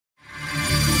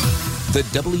The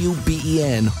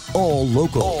WBEN All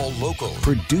Local. All Local.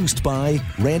 Produced by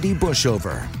Randy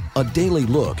Bushover. A daily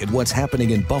look at what's happening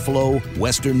in Buffalo,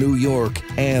 Western New York,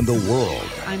 and the world.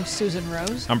 I'm Susan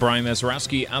Rose. I'm Brian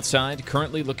Mazurowski. Outside,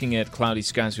 currently looking at cloudy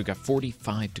skies. We've got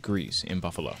 45 degrees in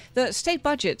Buffalo. The state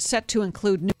budget set to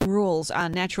include new rules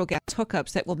on natural gas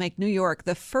hookups that will make New York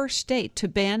the first state to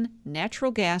ban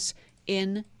natural gas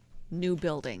in new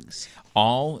buildings.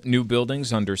 All new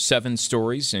buildings under 7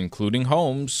 stories, including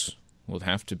homes, will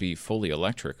have to be fully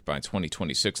electric by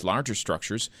 2026. Larger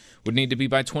structures would need to be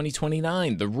by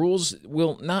 2029. The rules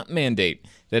will not mandate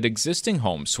that existing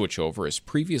homes switch over as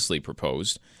previously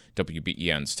proposed.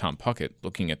 WBEN's Tom Puckett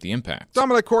looking at the impact.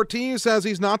 Dominic Cortese says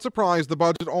he's not surprised the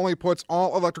budget only puts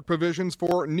all electric provisions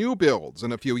for new builds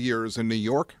in a few years in New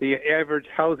York. The average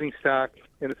housing stock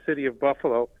in the city of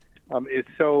Buffalo is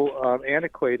so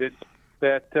antiquated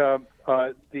that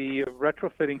the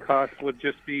retrofitting costs would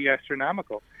just be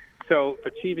astronomical. So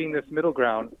achieving this middle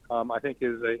ground, I think,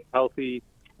 is a healthy,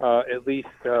 at least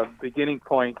beginning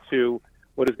point to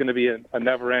what is going to be a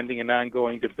never-ending and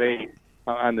ongoing debate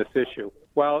on this issue.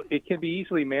 While it can be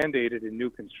easily mandated in new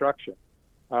construction,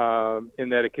 in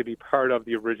that it could be part of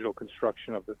the original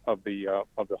construction of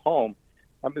the home,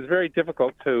 it's very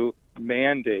difficult to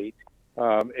mandate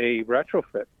a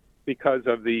retrofit because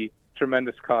of the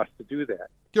tremendous cost to do that.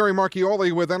 Gary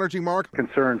Marchioli with Energy Mark.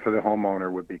 Concern for the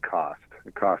homeowner would be cost.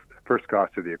 The first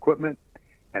cost of the equipment,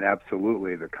 and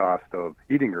absolutely the cost of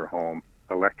heating your home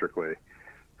electrically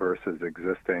versus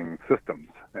existing systems,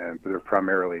 and they're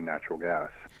primarily natural gas.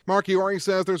 Marchiori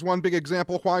says there's one big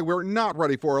example why we're not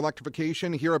ready for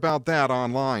electrification. Hear about that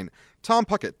online. Tom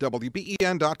Puckett,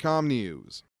 WBEN.com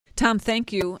News. Tom,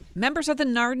 thank you. Members of the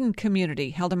Nardin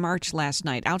community held a march last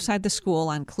night outside the school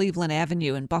on Cleveland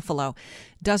Avenue in Buffalo.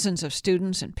 Dozens of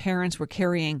students and parents were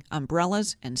carrying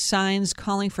umbrellas and signs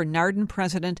calling for Nardin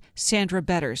President Sandra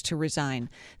Betters to resign.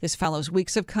 This follows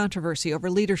weeks of controversy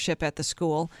over leadership at the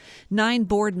school. 9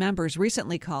 board members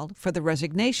recently called for the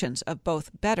resignations of both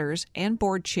Betters and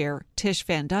board chair Tish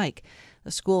Van Dyke.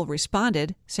 The school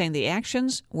responded, saying the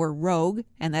actions were rogue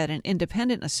and that an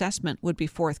independent assessment would be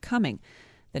forthcoming.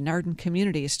 The Nardin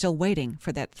community is still waiting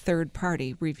for that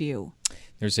third-party review.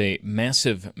 There's a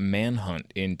massive manhunt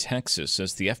in Texas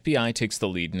as the FBI takes the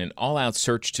lead in an all-out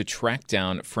search to track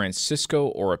down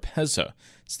Francisco Oropeza.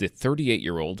 It's the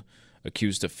 38-year-old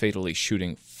accused of fatally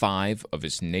shooting 5 of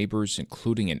his neighbors,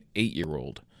 including an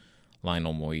 8-year-old.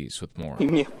 Lionel Moise with more.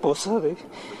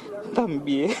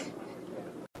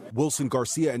 Wilson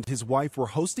Garcia and his wife were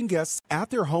hosting guests at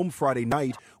their home Friday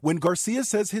night when Garcia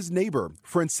says his neighbor,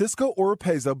 Francisco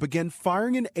Oropeza, began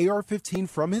firing an AR-15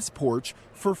 from his porch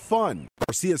for fun.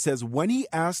 Garcia says when he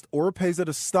asked Oropeza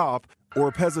to stop,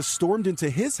 Oropeza stormed into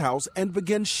his house and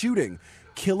began shooting,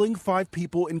 killing 5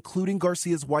 people, including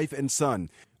Garcia's wife and son.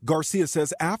 Garcia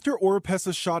says after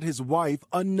Oropeza shot his wife,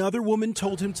 another woman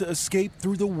told him to escape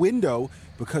through the window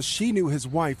because she knew his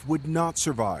wife would not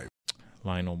survive.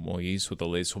 Lionel Moise with the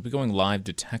latest. We'll be going live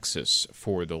to Texas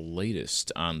for the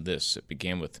latest on this. It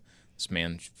began with this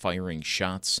man firing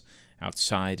shots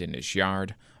outside in his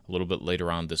yard a little bit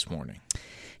later on this morning.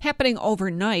 Happening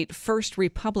overnight, First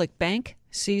Republic Bank,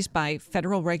 seized by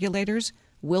federal regulators,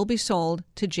 will be sold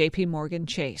to J.P. Morgan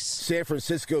Chase. San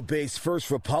Francisco-based First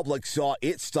Republic saw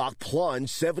its stock plunge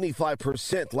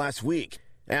 75% last week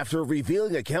after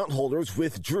revealing account holders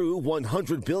withdrew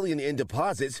 $100 billion in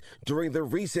deposits during the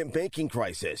recent banking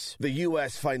crisis. The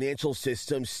U.S. financial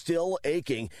system still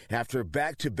aching after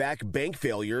back-to-back bank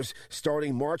failures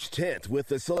starting March 10th with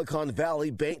the Silicon Valley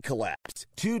Bank collapse.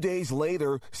 2 days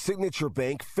later, Signature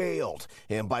Bank failed.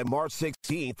 And by March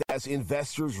 16th, as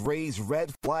investors raised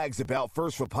red flags about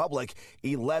First Republic,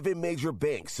 11 major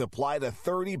banks supplied a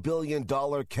 $30 billion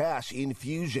cash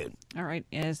infusion. All right.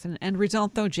 As an end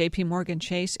result, though, J.P. Morgan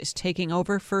Chase is taking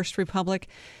over First Republic.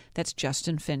 That's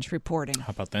Justin Finch reporting.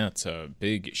 How about that? It's a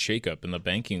big shakeup in the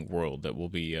banking world that we'll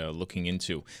be looking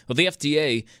into. Well, the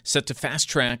FDA set to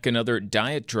fast-track another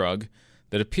diet drug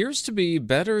that appears to be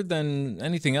better than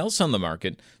anything else on the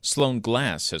market. Sloan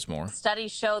Glass has more.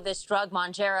 Studies show this drug,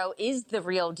 Mounjaro, is the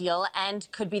real deal and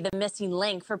could be the missing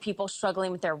link for people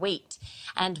struggling with their weight.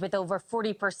 And with over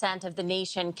 40% of the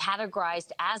nation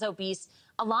categorized as obese,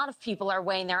 a lot of people are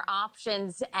weighing their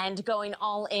options and going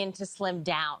all in to slim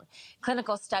down.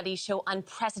 Clinical studies show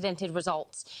unprecedented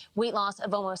results. Weight loss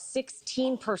of almost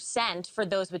 16% for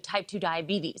those with type 2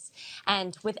 diabetes.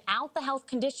 And without the health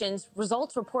conditions,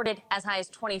 results reported as high as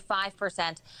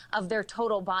 25% of their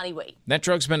total body weight. That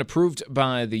drug's been approved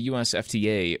by the U.S.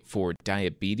 FDA for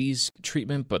diabetes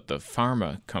treatment, but the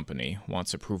pharma company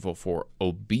wants approval for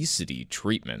obesity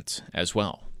treatment as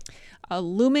well. A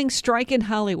looming strike in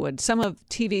Hollywood. Some of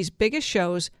TV's biggest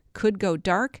shows could go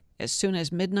dark as soon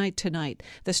as midnight tonight.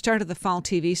 The start of the fall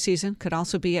TV season could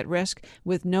also be at risk,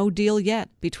 with no deal yet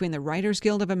between the Writers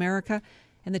Guild of America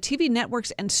and the TV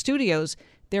networks and studios.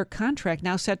 Their contract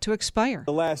now set to expire.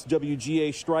 The last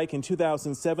WGA strike in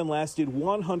 2007 lasted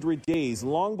 100 days,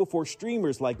 long before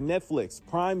streamers like Netflix,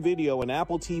 Prime Video, and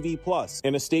Apple TV Plus.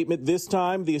 In a statement this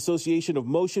time, the Association of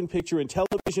Motion Picture and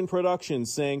Television Productions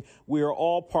saying, "We are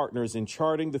all partners in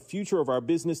charting the future of our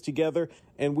business together,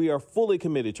 and we are fully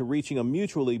committed to reaching a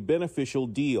mutually beneficial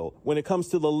deal." When it comes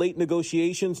to the late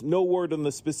negotiations, no word on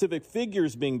the specific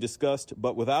figures being discussed,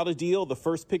 but without a deal, the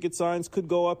first picket signs could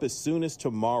go up as soon as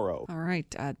tomorrow. All right.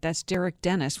 That's Derek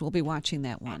Dennis. We'll be watching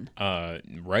that one.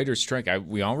 Writer's strike.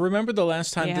 We all remember the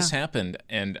last time this happened,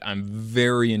 and I'm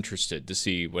very interested to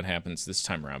see what happens this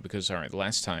time around because, all right, the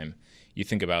last time you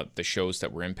think about the shows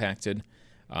that were impacted,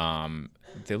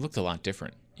 they looked a lot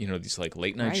different. You know, these like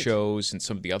late night shows and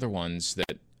some of the other ones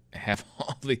that have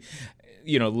all the,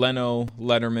 Leno,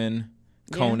 Letterman,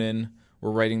 Conan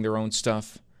were writing their own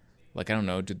stuff. Like, I don't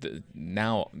know,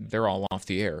 now they're all off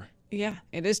the air. Yeah,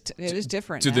 it is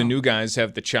different. Do the new guys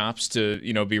have the chops to,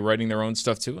 be writing their own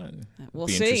stuff too? We'll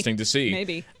be see. Interesting to see.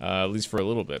 Maybe. At least for a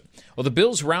little bit. Well, the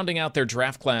Bills rounding out their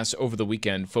draft class over the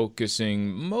weekend,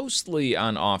 focusing mostly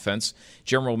on offense.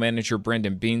 General Manager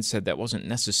Brandon Beane said that wasn't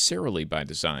necessarily by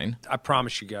design. I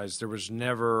promise you guys, there was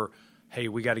never, hey,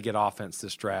 we got to get offense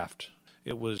this draft.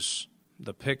 It was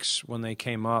the picks when they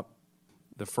came up,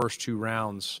 the first two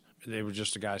rounds, they were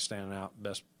just a guy standing out,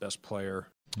 best player.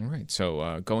 All right,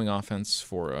 so going offense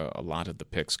for a lot of the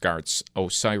picks. Guards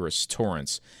Osiris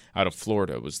Torrance out of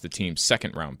Florida was the team's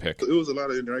second-round pick. It was a lot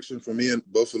of interaction for me in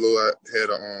Buffalo. I had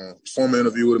a formal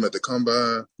interview with him at the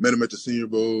Combine, met him at the Senior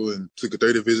Bowl, and took a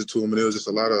 30 visit to him. And it was just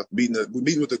a lot of meeting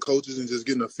with the coaches and just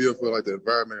getting a feel for like the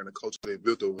environment and the culture they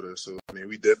built over there. So, I mean,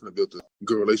 we definitely built a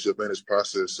good relationship in this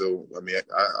process. So, I mean,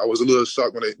 I was a little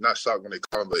shocked not shocked when they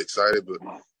called me, but excited, but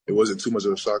it wasn't too much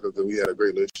of a shock because we had a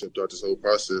great relationship throughout this whole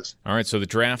process. All right, so the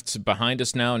draft's behind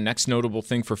us now. Next notable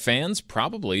thing for fans,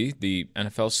 probably the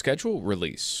NFL schedule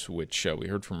release, which we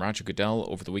heard from Roger Goodell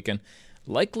over the weekend,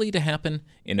 likely to happen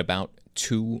in about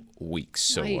 2 weeks.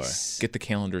 So get the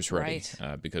calendars ready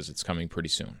because it's coming pretty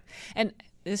soon. And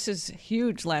this is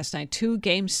huge last night. 2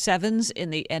 Game 7s in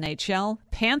the NHL.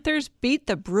 Panthers beat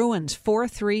the Bruins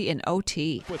 4-3 in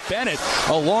OT. With Bennett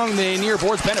along the near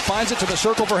boards. Bennett finds it to the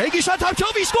circle for Hagee. Shot top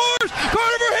shelf. He scores!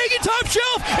 Carter Verhaeghe top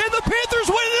shelf. And the Panthers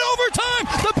win it in overtime.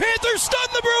 The Panthers stun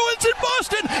the Bruins in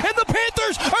Boston. And the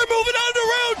Panthers are moving on to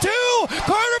round 2.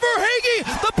 Carter Verhaeghe.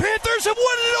 The Panthers have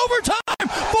won it in overtime.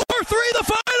 4-3 the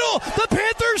final. The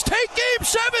Panthers take Game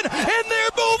 7 and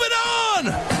they're moving on.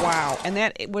 Wow. And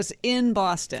that was in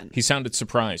Boston. He sounded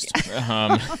surprised.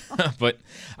 But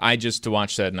I just to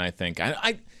watch that and I think,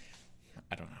 I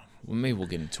don't know. Well, maybe we'll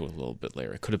get into it a little bit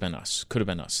later. It could have been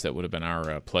us. That would have been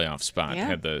our playoff spot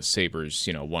had the Sabres,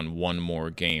 won one more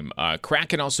game.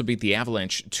 Kraken also beat the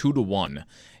Avalanche 2-1,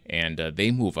 and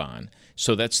they move on.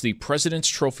 So that's the President's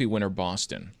Trophy winner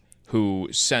Boston, who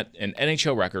set an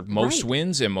NHL record, most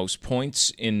wins and most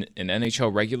points in an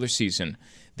NHL regular season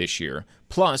this year,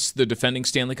 plus the defending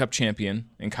Stanley Cup champion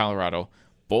in Colorado,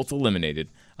 both eliminated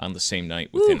on the same night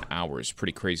within hours.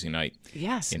 Pretty crazy night.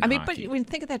 Yes. In I mean, hockey. but when you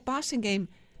think of that Boston game,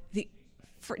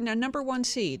 number 1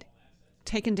 seed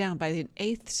taken down by the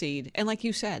 8th seed, and like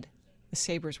you said, the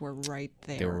Sabres were right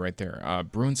there. They were right there.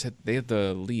 Bruins had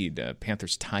the lead.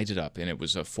 Panthers tied it up, and it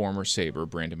was a former Sabre,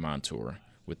 Brandon Montour,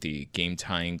 with the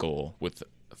game-tying goal with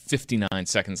 59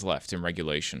 seconds left in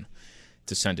regulation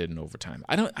to send it in overtime.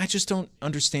 I just don't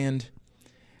understand.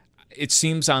 It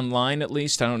seems online, at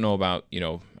least. I don't know about,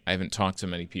 I haven't talked to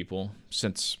many people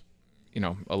since,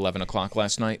 11 o'clock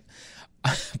last night.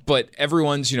 But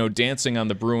everyone's, dancing on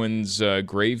the Bruins'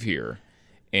 grave here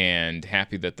and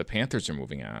happy that the Panthers are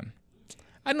moving on.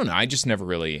 I don't know. I was never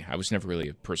really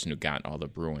a person who got all the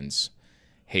Bruins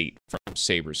hate from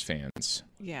Sabres fans.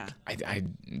 Yeah. I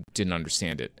didn't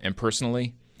understand it. And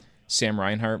personally, Sam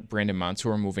Reinhart, Brandon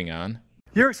Montour moving on.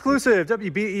 Your exclusive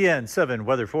WBEN 7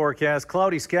 weather forecast.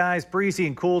 Cloudy skies, breezy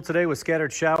and cool today with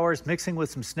scattered showers mixing with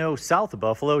some snow south of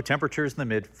Buffalo. Temperatures in the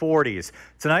mid-40s.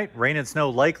 Tonight, rain and snow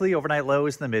likely. Overnight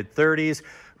lows in the mid-30s.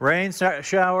 Rain,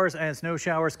 showers, and snow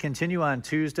showers continue on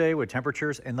Tuesday with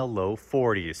temperatures in the low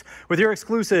 40s. With your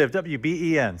exclusive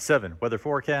WBEN 7 weather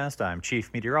forecast, I'm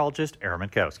Chief Meteorologist Aaron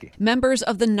Minkowski. Members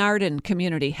of the Nardin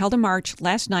community held a march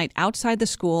last night outside the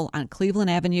school on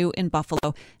Cleveland Avenue in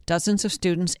Buffalo. Dozens of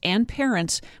students and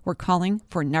parents were calling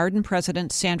for Nardin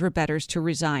President Sandra Betters to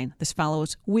resign. This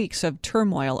follows weeks of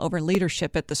turmoil over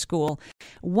leadership at the school.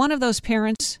 One of those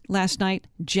parents last night,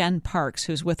 Jen Parks,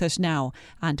 who's with us now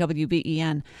on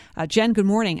WBEN. Jen, good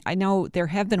morning. I know there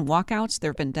have been walkouts. There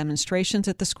have been demonstrations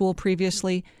at the school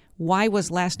previously. Why was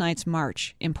last night's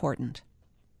march important?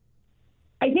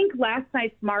 I think last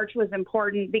night's march was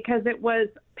important because it was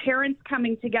parents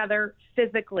coming together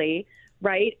physically,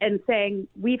 right, and saying,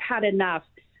 we've had enough.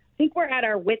 I think we're at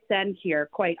our wits' end here,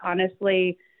 quite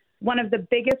honestly. One of the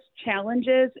biggest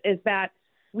challenges is that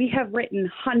we have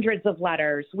written hundreds of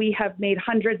letters. We have made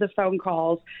hundreds of phone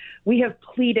calls. We have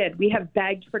pleaded. We have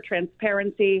begged for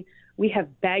transparency. We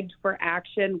have begged for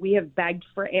action. We have begged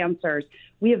for answers.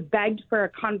 We have begged for a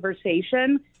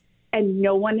conversation, and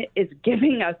no one is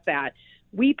giving us that.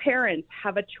 We parents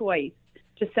have a choice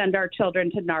to send our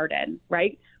children to Nardin,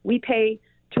 right? We pay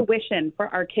tuition for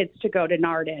our kids to go to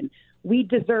Nardin. We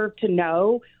deserve to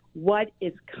know what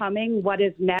is coming, what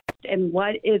is next, and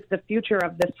what is the future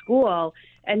of the school.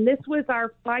 And this was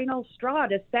our final straw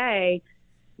to say,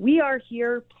 we are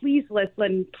here, please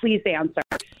listen, please answer.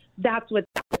 That's what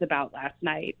that was about last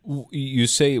night. You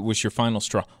say it was your final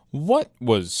straw. What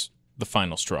was the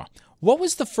final straw? What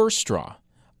was the first straw?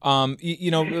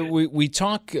 We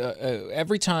talk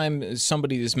every time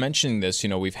somebody is mentioning this,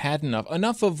 we've had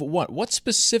enough of what? What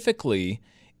specifically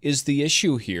is the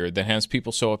issue here that has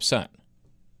people so upset?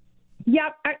 Yeah,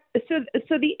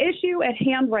 so the issue at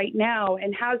hand right now,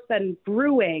 and has been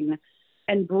brewing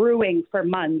for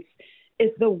months, is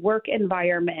the work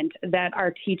environment that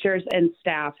our teachers and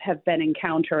staff have been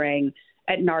encountering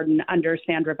at Nardin under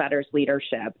Sandra Betters'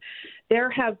 leadership. There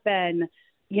have been,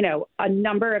 a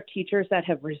number of teachers that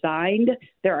have resigned.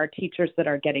 There are teachers that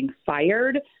are getting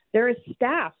fired. There is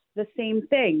staff, the same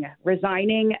thing,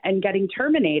 resigning and getting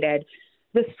terminated.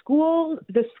 The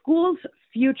school's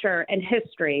future and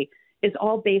history is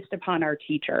all based upon our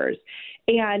teachers.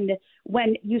 And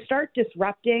when you start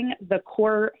disrupting the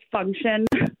core function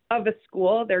of a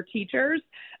school, their teachers,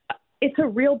 it's a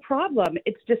real problem.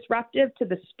 It's disruptive to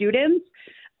the students.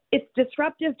 It's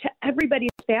disruptive to everybody's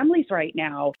families right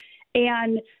now.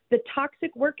 And the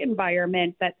toxic work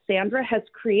environment that Sandra has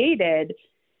created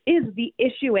is the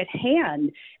issue at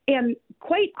hand. And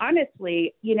quite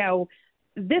honestly,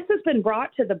 this has been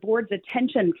brought to the board's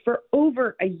attention for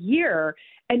over a year,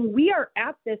 and we are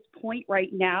at this point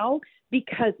right now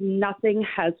because nothing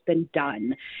has been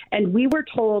done. And we were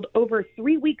told over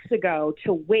 3 weeks ago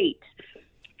to wait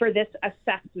for this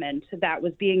assessment that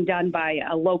was being done by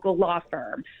a local law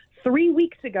firm. 3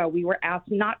 weeks ago, we were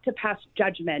asked not to pass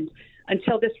judgment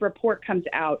until this report comes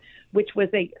out, which was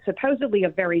supposedly a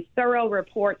very thorough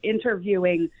report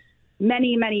interviewing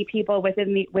many people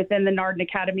within the Nardin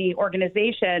Academy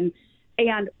organization,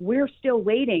 and we're still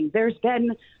waiting. There's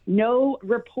been no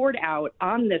report out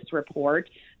on this report.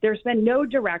 There's been no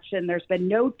direction. There's been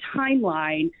no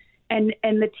timeline, and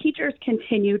the teachers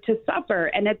continue to suffer.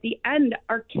 And at the end,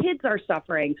 our kids are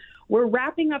suffering. We're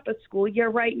wrapping up a school year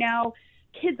right now.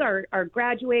 Kids are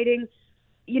graduating.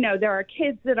 There are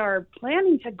kids that are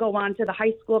planning to go on to the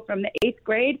high school from the 8th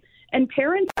grade. And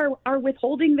parents are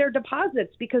withholding their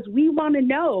deposits because we want to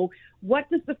know, what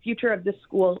does the future of this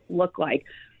school look like?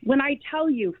 When I tell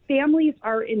you families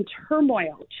are in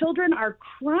turmoil, children are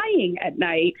crying at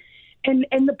night, and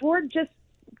the board just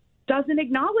doesn't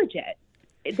acknowledge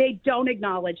it. They don't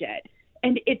acknowledge it.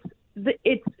 And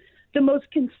it's the most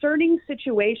concerning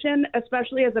situation,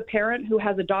 especially as a parent who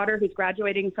has a daughter who's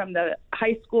graduating from the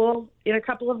high school in a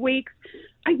couple of weeks.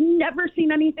 I've never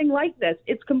seen anything like this.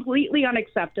 It's completely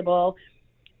unacceptable.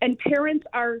 And parents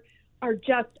are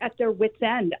just at their wits'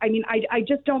 end. I mean, I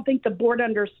just don't think the board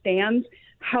understands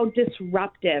how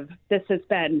disruptive this has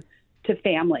been to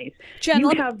families. Jen,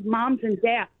 you have moms and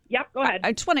dads. Yep, go ahead.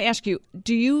 I just want to ask you,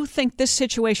 do you think this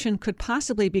situation could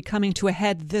possibly be coming to a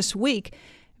head this week?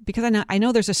 Because I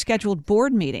know there's a scheduled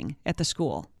board meeting at the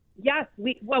school. Yes,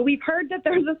 we've heard that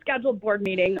there's a scheduled board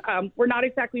meeting. We're not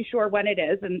exactly sure when it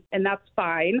is, and that's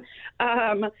fine.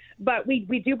 But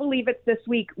we do believe it's this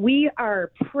week. We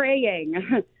are praying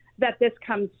that this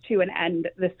comes to an end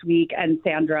this week and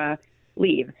Sandra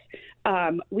leaves.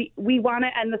 We want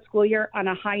to end the school year on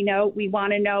a high note. We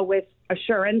want to know with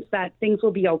assurance that things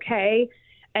will be okay.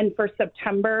 And for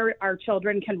September, our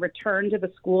children can return to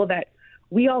the school that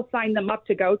we all signed them up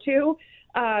to go to.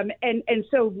 And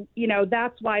so,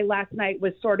 that's why last night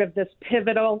was sort of this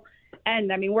pivotal.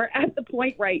 And I mean, we're at the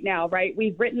point right now, right?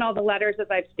 We've written all the letters, as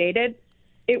I've stated.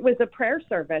 It was a prayer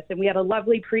service, and we had a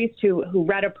lovely priest who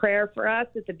read a prayer for us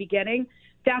at the beginning.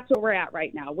 That's where we're at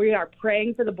right now. We are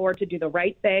praying for the board to do the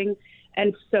right thing,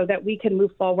 and so that we can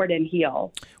move forward and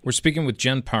heal. We're speaking with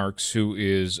Jen Parks, who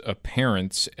is a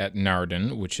parent at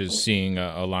Nardin, which is seeing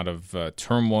a lot of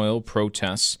turmoil,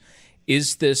 protests.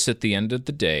 Is this, at the end of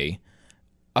the day,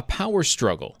 a power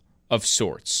struggle of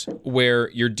sorts, where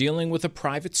you're dealing with a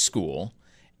private school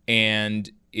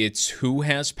and it's who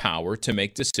has power to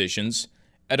make decisions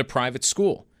at a private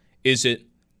school? Is it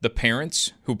the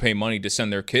parents who pay money to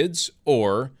send their kids,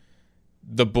 or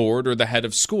the board or the head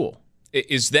of school?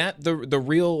 Is that the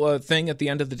real thing at the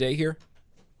end of the day here?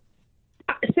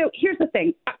 So here's the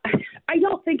thing. I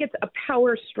don't think it's a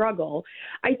power struggle.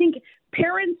 I think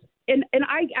parents, and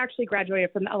I actually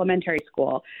graduated from the elementary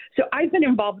school, so I've been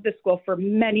involved with the school for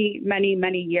many, many,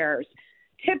 many years.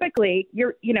 Typically,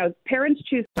 parents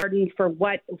choose Nardin for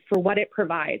what it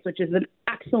provides, which is an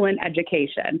excellent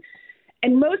education.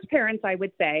 And most parents, I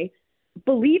would say,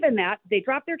 believe in that. They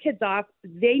drop their kids off.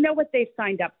 They know what they've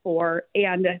signed up for,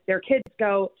 and their kids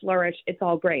go flourish. It's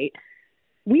all great.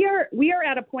 We are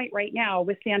at a point right now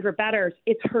with Sandra Betters.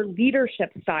 It's her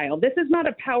leadership style. This is not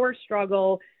a power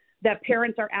struggle that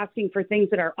parents are asking for things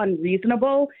that are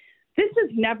unreasonable. This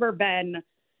has never been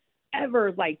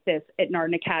ever like this at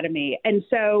Nardin Academy. And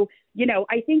so,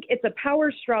 I think it's a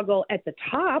power struggle at the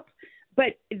top,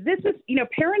 but this is,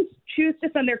 parents choose to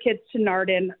send their kids to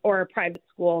Nardin or a private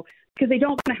school because they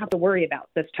don't want to have to worry about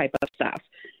this type of stuff.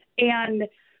 And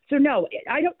so, no,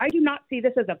 I do not see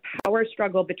this as a power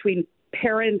struggle between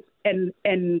parents and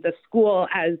the school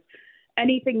as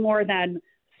anything more than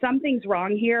something's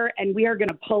wrong here, and we are going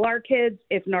to pull our kids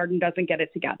if Nardin doesn't get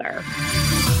it together.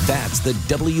 That's the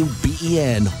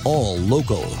WBEN All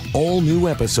Local. All new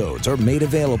episodes are made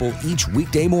available each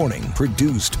weekday morning,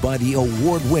 produced by the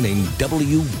award-winning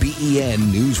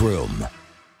WBEN Newsroom.